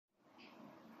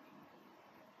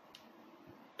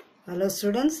Hello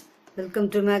students, welcome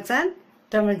to Maths and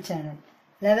Tamil channel.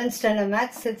 11th standard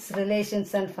Maths, its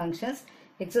relations and functions.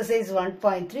 Exercise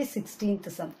 1.3,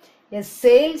 16th sum. A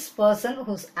salesperson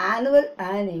whose annual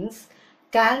earnings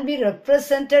can be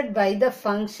represented by the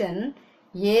function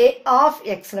a of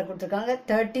x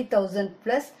 30,000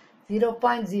 plus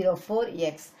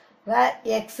 0.04x, where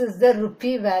x is the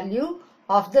rupee value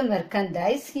of the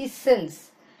merchandise he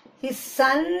sells. His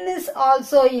son is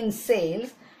also in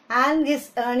sales and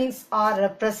his earnings are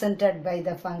represented by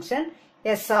the function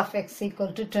s of x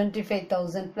equal to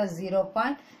 25,000 plus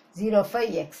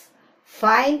 0.05x.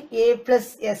 Find a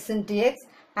plus s into x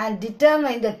and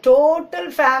determine the total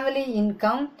family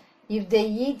income if they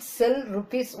each sell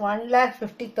rupees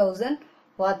 1,50,000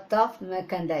 worth of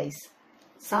merchandise.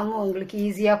 Sum உங்களுக்கு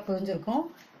ஈஸியா புரிஞ்சிருக்கும்.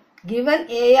 Given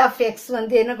a of x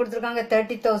வந்து என்ன கொடுத்திருக்காங்க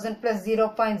 30,000 plus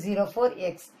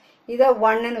 0.04x. இத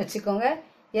 1 ன்னு வெச்சுக்கோங்க.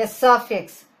 s of x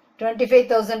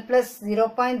 25,000 plus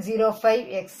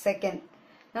 0.05x second.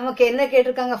 நமக்கு என்ன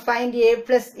கேட்டிருக்காங்க find a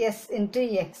plus s into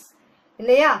x.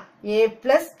 இல்லையா? a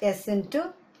plus s into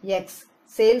x.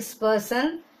 Salesperson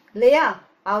இல்லையா?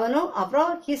 அவனும்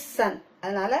அப்புறம் his son.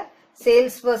 அதனால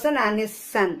salesperson and his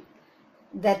son.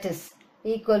 That is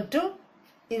equal to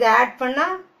இதை ஆட் பண்ணா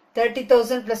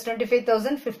 30,000 plus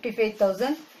 25,000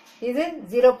 55,000. இது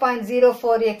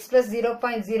 0.04x plus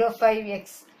 0.05x.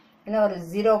 என்ன ஒரு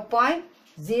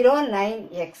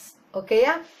 0.09x.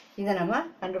 ஓகேயா? இதை நம்ம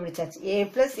கண்டுபிடிச்சாச்சு. a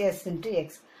plus s into x.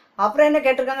 அப்புறம் என்ன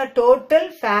கேட்டிருக்காங்க total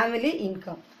family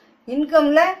income.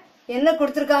 இன்கம்ல என்ன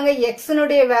கொடுத்திருக்காங்க x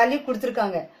னுடைய வேல்யூ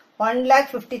கொடுத்திருக்காங்க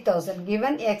 1,50,000.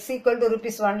 given x equal to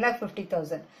rupees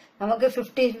 1,50,000. நமக்கு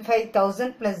 55,000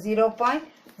 plus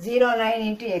 0.09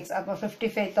 into x. அப்ப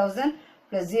 55,000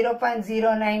 plus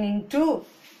 0.09 into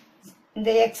இந்த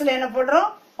x ல என்ன போடுறோம்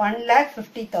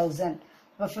 1,50,000.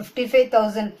 அப்ப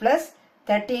 55,000 plus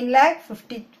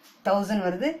 13,50,000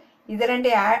 வருது. இது ரெண்டு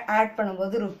ஆட்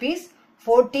பண்ணும்போது rupees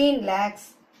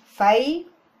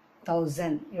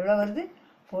 14,05,000. எவ்வளவு வருது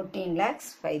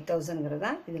 14,05,000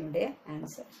 தான் இதனுடைய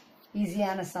ஆன்சர்.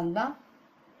 ஈஸியான சம் தான்.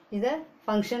 இதை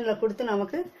ஃபங்க்ஷன்ல கொடுத்து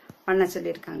நமக்கு பண்ண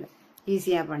சொல்லியிருக்காங்க.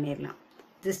 ஈஸியா பண்ணிடலாம்.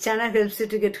 This channel helps you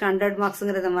to get 100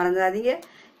 marksங்கிறத மறந்துடாதீங்க.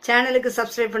 சேனலுக்கு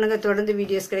சப்ஸ்கிரைப் பண்ணுங்க. தொடர்ந்து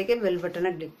வீடியோஸ் கிடைக்க பெல்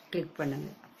பட்டனை கிளிக் பண்ணுங்க.